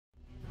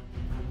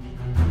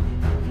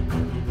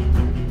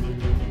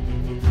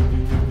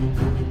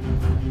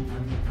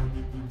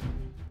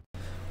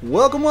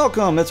Welcome,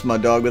 welcome! It's my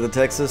dog with the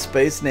Texas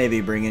Space Navy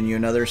bringing you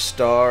another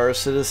Star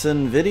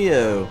Citizen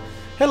video.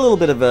 Had a little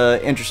bit of an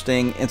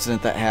interesting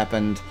incident that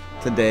happened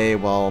today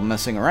while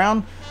messing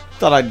around.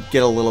 Thought I'd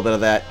get a little bit of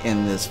that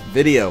in this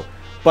video.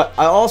 But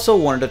I also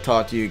wanted to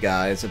talk to you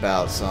guys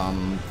about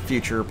some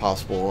future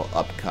possible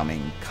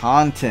upcoming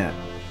content.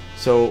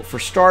 So for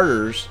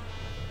starters,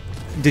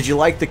 did you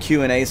like the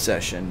Q&A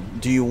session?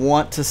 Do you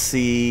want to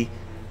see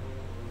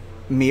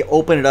me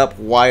open it up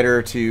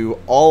wider to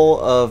all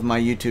of my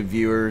YouTube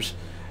viewers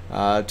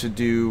to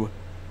do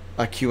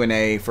a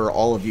Q&A for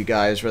all of you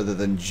guys rather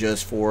than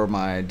just for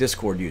my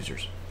Discord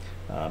users?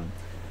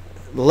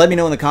 Let me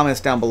know in the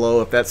comments down below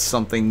if that's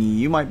something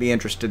you might be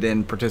interested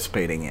in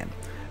participating in,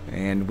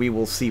 and we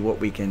will see what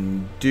we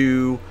can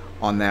do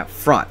on that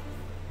front.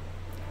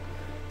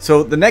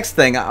 So the next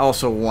thing I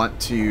also want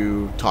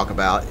to talk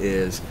about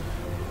is,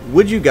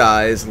 would you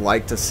guys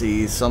like to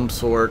see some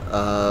sort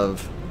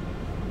of,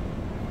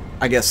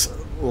 I guess,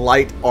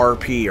 light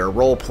RP or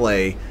role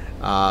play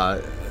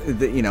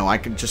that, you know, I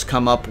could just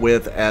come up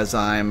with as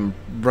I'm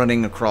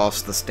running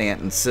across the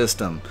Stanton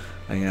system?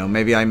 You know,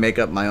 maybe I make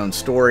up my own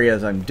story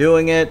as I'm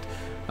doing it.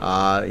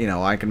 You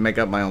know, I can make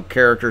up my own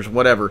characters,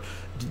 whatever.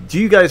 Do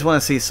you guys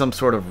want to see some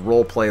sort of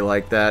role play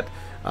like that?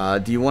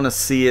 Do you want to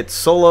see it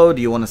solo?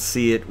 Do you want to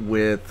see it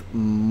with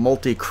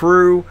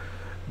multi-crew?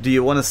 Do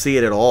you want to see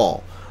it at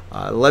all?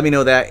 Let me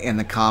know that in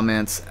the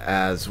comments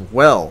as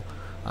well.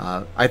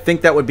 I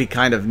think that would be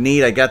kind of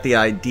neat. I got the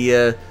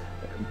idea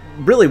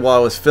really while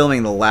I was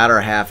filming the latter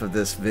half of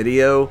this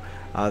video.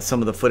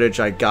 Some of the footage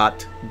I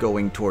got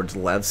going towards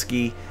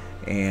Levski,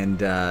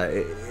 and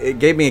it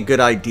gave me a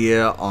good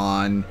idea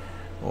on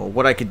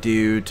what I could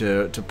do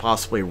to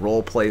possibly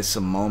role play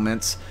some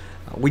moments.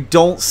 We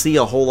don't see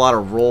a whole lot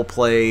of role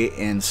play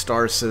in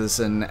Star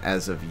Citizen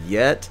as of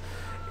yet,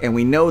 and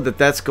we know that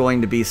that's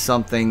going to be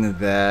something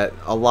that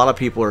a lot of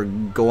people are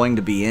going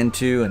to be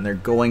into, and they're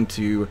going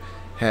to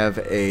have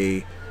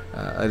a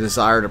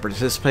desire to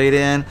participate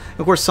in.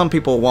 Of course, some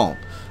people won't.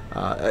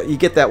 You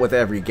get that with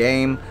every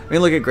game. I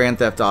mean, look at Grand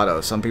Theft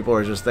Auto. Some people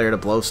are just there to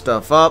blow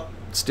stuff up,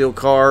 steal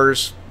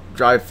cars,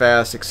 drive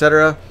fast,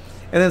 etc.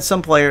 And then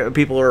some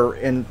people are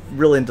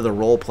really into the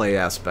role play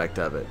aspect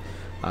of it,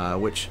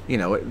 which, you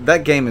know,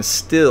 that game is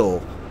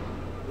still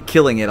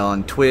killing it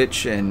on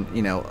Twitch and,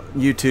 you know,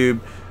 YouTube,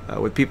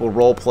 with people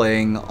role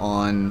playing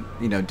on,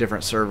 you know,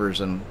 different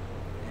servers. And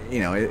you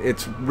know,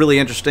 it's really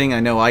interesting. I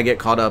know I get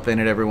caught up in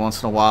it every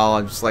once in a while.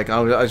 I'm just like,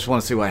 I just want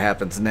to see what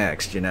happens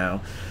next, you know.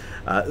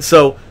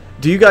 So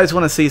do you guys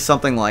want to see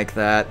something like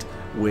that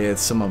with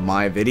some of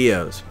my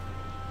videos?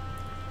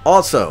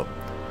 Also,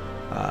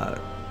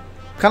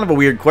 kind of a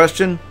weird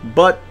question,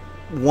 but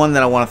one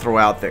that I want to throw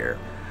out there.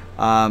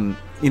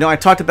 You know, I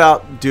talked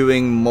about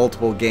doing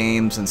multiple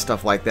games and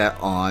stuff like that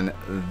on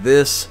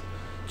this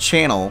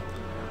channel,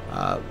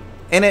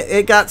 and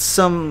it got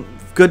some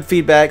good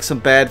feedback, some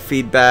bad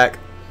feedback,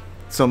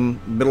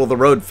 some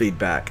middle-of-the-road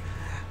feedback.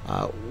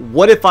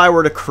 What if I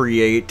were to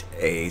create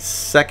a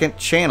second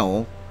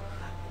channel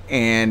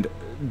and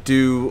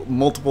do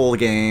multiple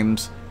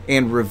games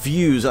and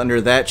reviews under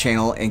that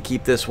channel and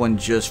keep this one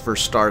just for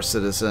Star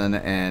Citizen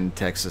and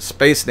Texas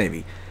Space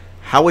Navy?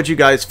 How would you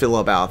guys feel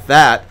about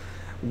that?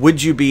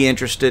 Would you be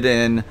interested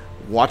in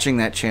watching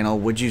that channel?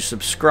 Would you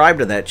subscribe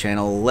to that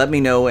channel? Let me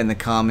know in the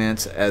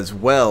comments as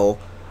well,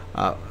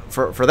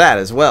 for that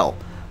as well.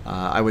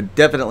 I would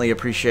definitely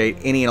appreciate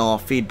any and all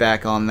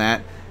feedback on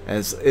that,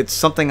 as it's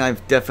something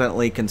I've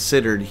definitely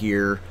considered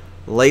here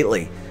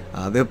lately.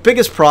 The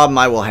biggest problem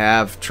I will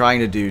have trying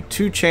to do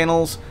two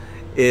channels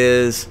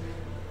is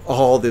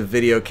all the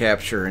video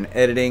capture and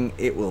editing.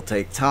 It will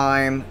take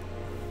time,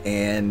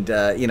 and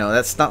you know,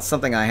 that's not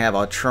something I have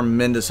a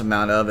tremendous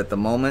amount of at the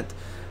moment.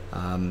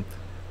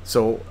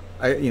 So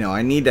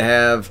I need to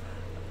have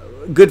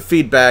good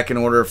feedback in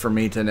order for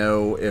me to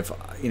know if,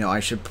 you know, I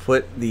should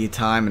put the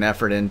time and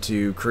effort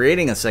into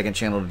creating a second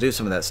channel to do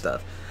some of that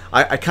stuff.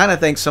 I kind of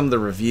think some of the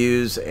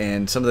reviews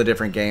and some of the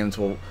different games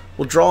will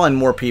draw in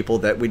more people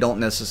that we don't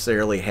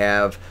necessarily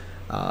have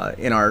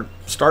in our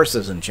Star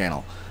Citizen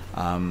channel.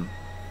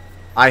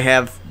 I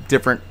have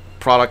different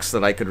products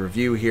that I could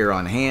review here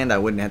on hand. I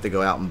wouldn't have to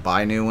go out and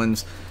buy new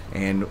ones,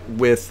 and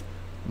with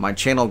my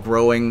channel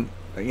growing,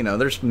 you know,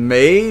 there's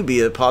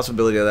maybe a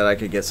possibility that I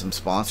could get some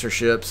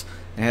sponsorships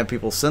and have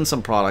people send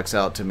some products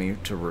out to me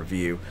to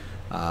review.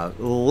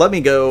 Let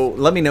me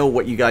know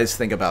what you guys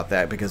think about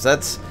that, because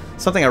that's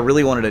something I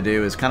really wanted to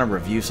do, is kind of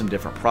review some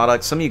different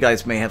products. Some of you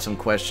guys may have some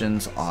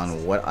questions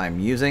on what I'm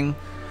using,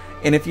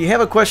 and if you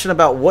have a question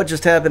about what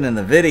just happened in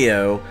the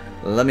video,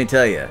 let me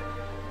tell you,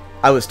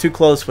 I was too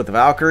close with the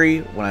Valkyrie.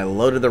 When I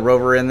loaded the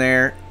rover in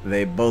there,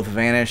 they both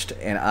vanished,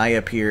 and I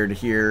appeared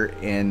here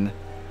in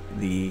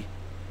the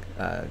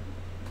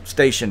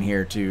station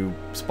here to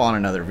spawn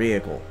another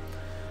vehicle.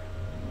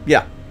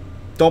 Yeah,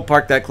 don't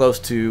park that close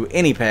to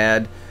any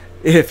pad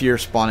if you're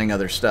spawning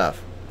other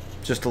stuff.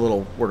 Just a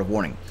little word of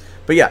warning.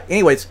 But yeah,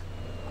 anyways,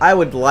 I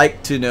would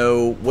like to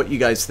know what you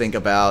guys think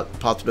about the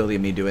possibility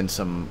of me doing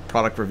some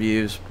product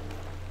reviews.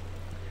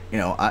 You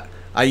know,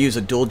 I use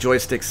a dual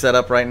joystick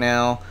setup right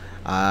now.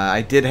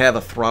 I did have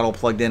a throttle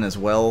plugged in as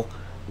well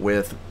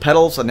with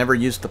pedals. I never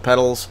used the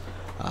pedals.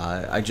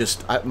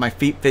 My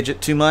feet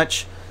fidget too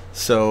much,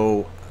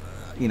 so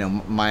you know,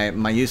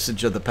 my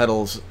usage of the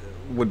pedals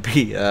would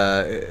be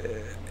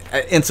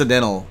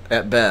incidental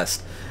at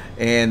best.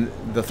 And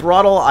the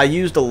throttle I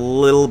used a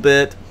little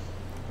bit,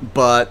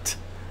 but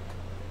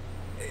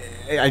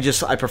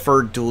I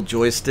prefer dual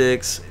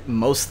joysticks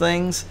most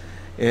things.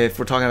 If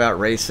we're talking about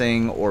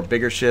racing or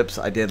bigger ships,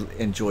 I did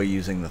enjoy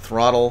using the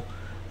throttle.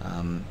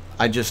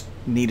 I just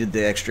needed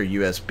the extra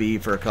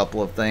USB for a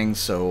couple of things,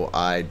 so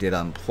I did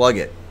unplug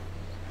it.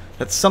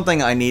 That's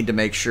something I need to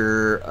make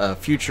sure a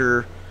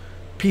future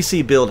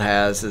PC build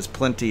has, is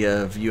plenty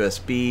of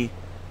USB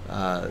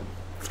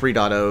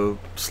 3.0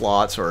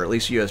 slots, or at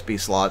least USB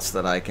slots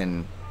that I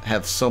can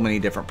have so many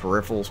different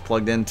peripherals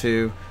plugged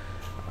into.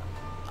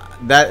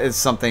 That is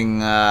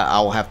something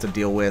I will have to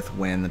deal with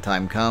when the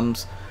time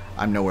comes.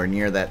 I'm nowhere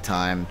near that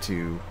time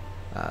to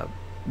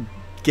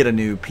get a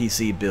new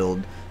PC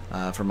build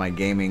for my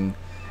gaming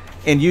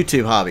and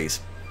YouTube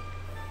hobbies.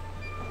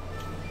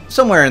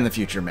 Somewhere in the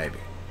future, maybe.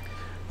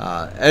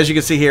 As you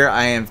can see here,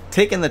 I am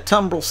taking the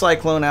Tumbril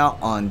Cyclone out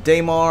on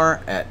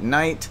Daymar at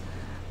night,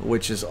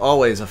 which is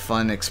always a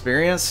fun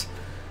experience.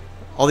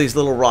 All these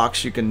little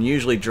rocks you can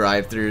usually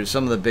drive through.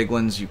 Some of the big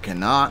ones you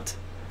cannot.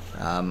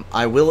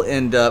 I will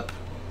end up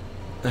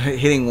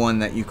hitting one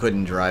that you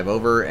couldn't drive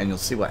over, and you'll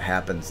see what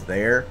happens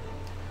there.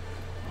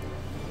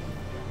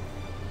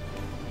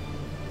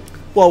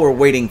 While we're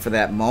waiting for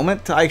that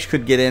moment, I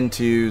could get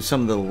into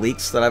some of the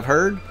leaks that I've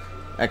heard.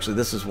 Actually,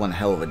 this is one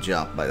hell of a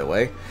jump, by the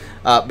way.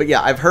 But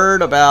yeah, I've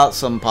heard about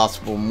some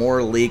possible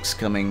more leaks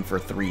coming for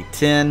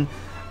 3.10.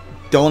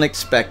 Don't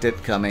expect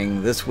it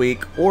coming this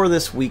week or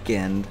this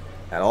weekend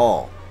at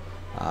all.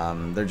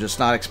 They're just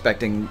not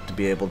expecting to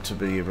be able to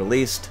be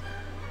released,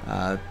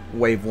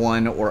 Wave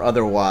 1 or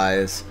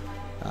otherwise,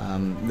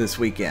 this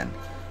weekend.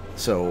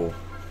 So,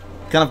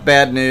 kind of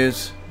bad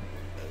news.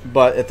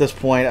 But at this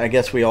point, I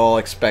guess we all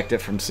expect it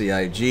from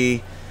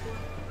CIG.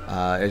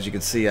 As you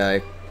can see,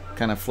 I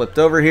kind of flipped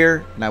over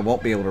here, and I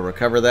won't be able to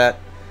recover that.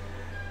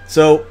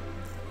 So,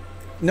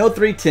 no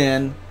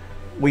 310.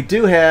 We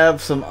do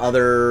have some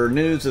other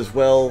news as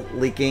well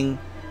leaking.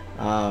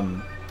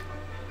 At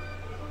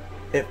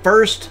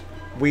first,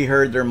 we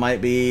heard there might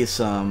be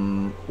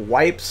some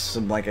wipes,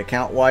 some like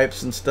account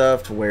wipes and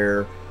stuff, to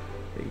where,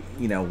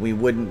 you know, we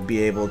wouldn't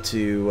be able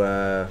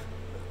to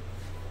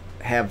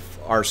have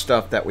our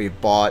stuff that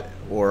we've bought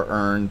or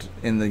earned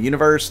in the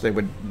universe. They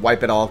would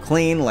wipe it all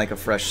clean like a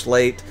fresh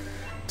slate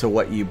to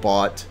what you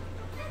bought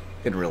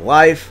in real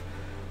life.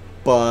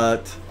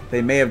 But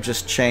they may have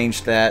just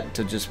changed that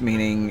to just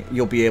meaning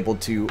you'll be able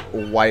to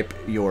wipe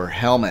your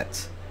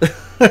helmet.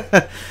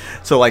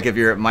 So like if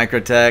you're at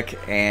Microtech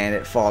and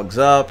it fogs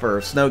up or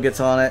snow gets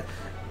on it,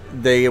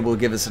 they will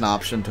give us an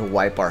option to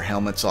wipe our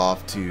helmets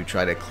off to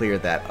try to clear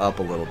that up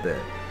a little bit.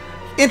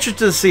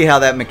 Interested to see how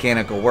that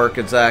mechanic will work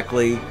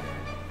exactly.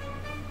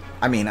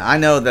 I mean, I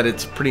know that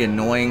it's pretty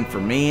annoying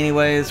for me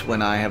anyways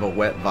when I have a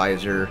wet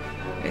visor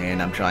and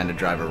I'm trying to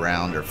drive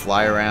around or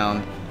fly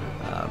around.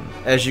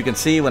 As you can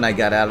see, when I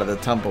got out of the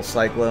Tumbril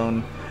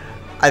Cyclone,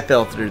 I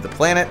fell through the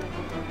planet.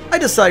 I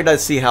decided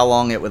I'd see how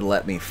long it would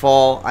let me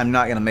fall. I'm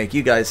not going to make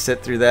you guys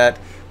sit through that.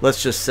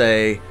 Let's just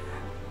say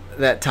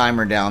that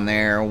timer down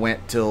there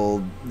went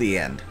till the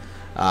end.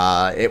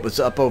 It was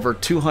up over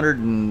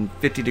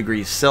 250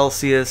 degrees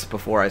Celsius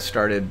before I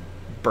started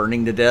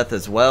burning to death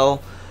as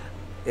well.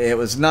 It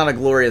was not a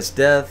glorious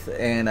death,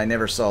 and I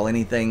never saw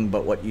anything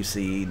but what you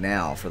see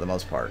now for the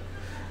most part.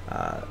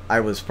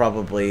 I was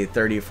probably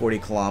 30 or 40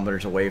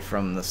 kilometers away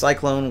from the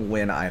cyclone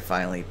when I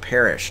finally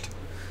perished.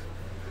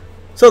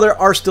 So there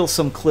are still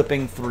some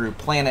clipping through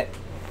planet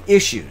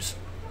issues.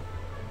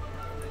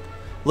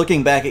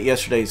 Looking back at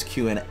yesterday's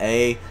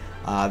Q&A,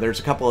 there's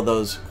a couple of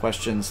those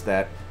questions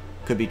that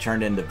could be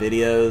turned into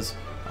videos,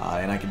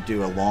 and I could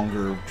do a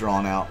longer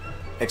drawn out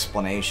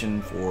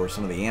explanation for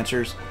some of the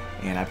answers,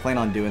 and I plan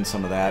on doing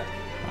some of that,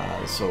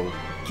 so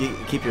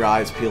keep your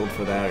eyes peeled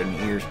for that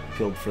and ears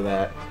peeled for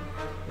that.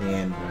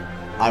 And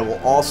I will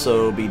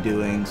also be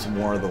doing some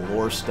more of the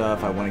lore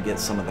stuff. I want to get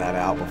some of that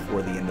out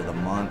before the end of the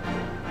month.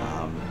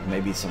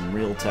 Maybe some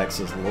real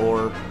Texas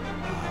lore,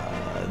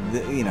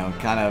 you know,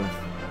 kind of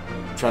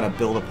try to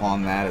build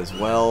upon that as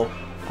well.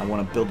 I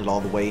want to build it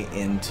all the way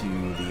into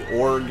the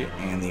org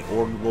and the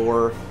org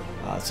lore,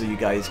 so you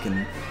guys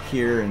can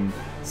hear and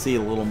see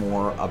a little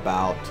more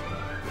about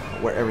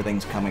where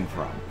everything's coming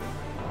from.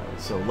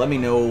 So let me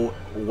know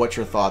what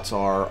your thoughts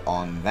are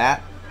on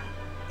that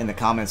in the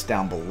comments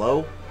down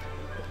below.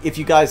 If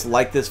you guys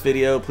like this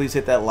video, please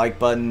hit that like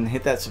button,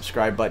 hit that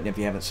subscribe button if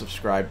you haven't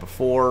subscribed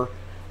before.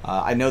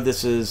 I know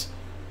this is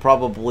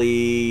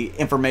probably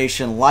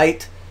information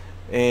light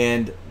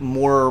and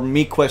more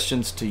me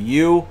questions to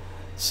you,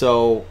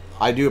 so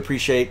I do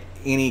appreciate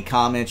any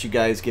comments you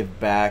guys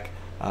give back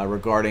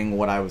regarding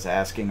what I was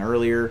asking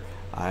earlier.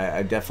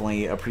 I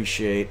definitely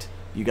appreciate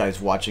you guys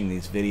watching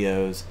these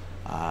videos.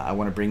 I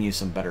want to bring you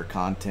some better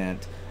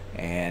content,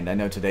 and I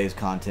know today's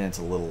content's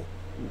a little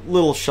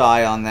little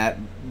shy on that.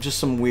 Just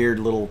some weird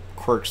little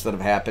quirks that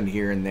have happened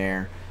here and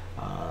there.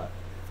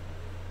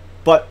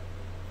 But,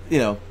 you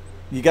know,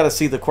 you got to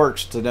see the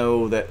quirks to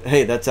know that,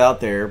 hey, that's out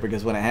there,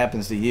 because when it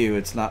happens to you,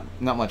 it's not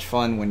much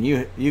fun when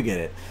you get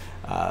it.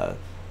 But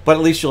at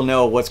least you'll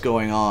know what's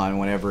going on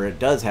whenever it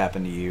does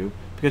happen to you,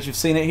 because you've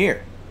seen it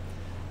here.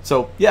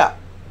 So, yeah,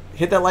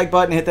 hit that like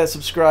button, hit that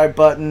subscribe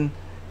button.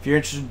 If you're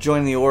interested in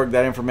joining the org,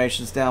 that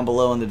information's down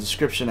below in the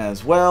description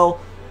as well.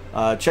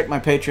 Check my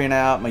Patreon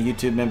out, my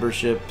YouTube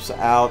memberships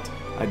out.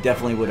 I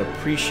definitely would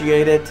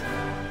appreciate it.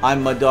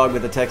 I'm Mud Dog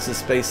with the Texas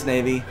Space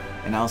Navy,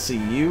 and I'll see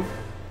you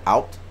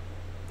out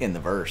in the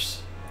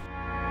verse.